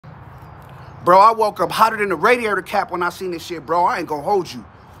Bro, I woke up hotter than the radiator cap when I seen this shit, bro. I ain't gonna hold you.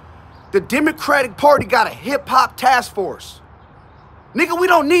 The Democratic Party got a hip-hop task force. Nigga, we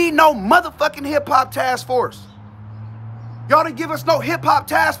don't need no motherfucking hip-hop task force. Y'all didn't give us no hip-hop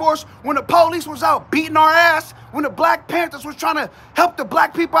task force when the police was out beating our ass, when the Black Panthers was trying to help the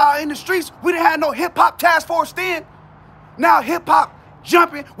black people out in the streets. We didn't have no hip-hop task force then. Now hip-hop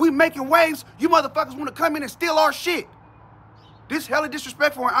jumping, we making waves. You motherfuckers want to come in and steal our shit. This hella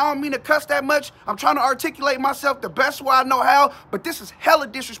disrespectful, and I don't mean to cuss that much. I'm trying to articulate myself the best way I know how, but this is hella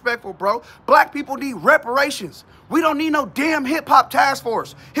disrespectful, bro. Black people need reparations. We don't need no damn hip-hop task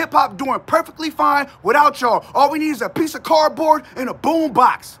force. Hip-hop doing perfectly fine without y'all. All we need is a piece of cardboard and a boom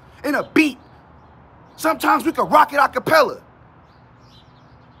box and a beat. Sometimes we can rock it a cappella.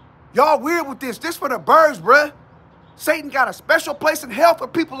 Y'all weird with this. This for the birds, bruh. Satan got a special place in hell for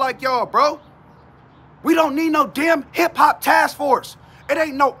people like y'all, bro. We don't need no damn hip-hop task force. It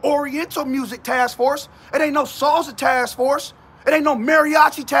ain't no Oriental music task force. It ain't no salsa task force. It ain't no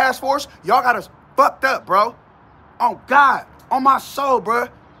mariachi task force. Y'all got us fucked up, bro. On God, on my soul, bro.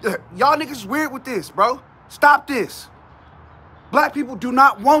 Y'all niggas is weird with this, bro. Stop this. Black people do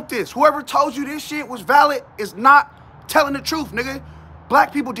not want this. Whoever told you this shit was valid is not telling the truth, nigga.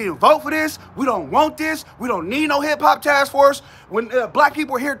 Black people didn't vote for this. We don't want this. We don't need no hip-hop task force. When black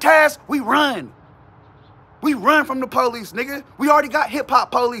people hear task, we run. We run from the police, nigga. We already got hip-hop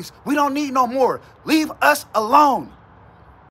police. We don't need no more. Leave us alone.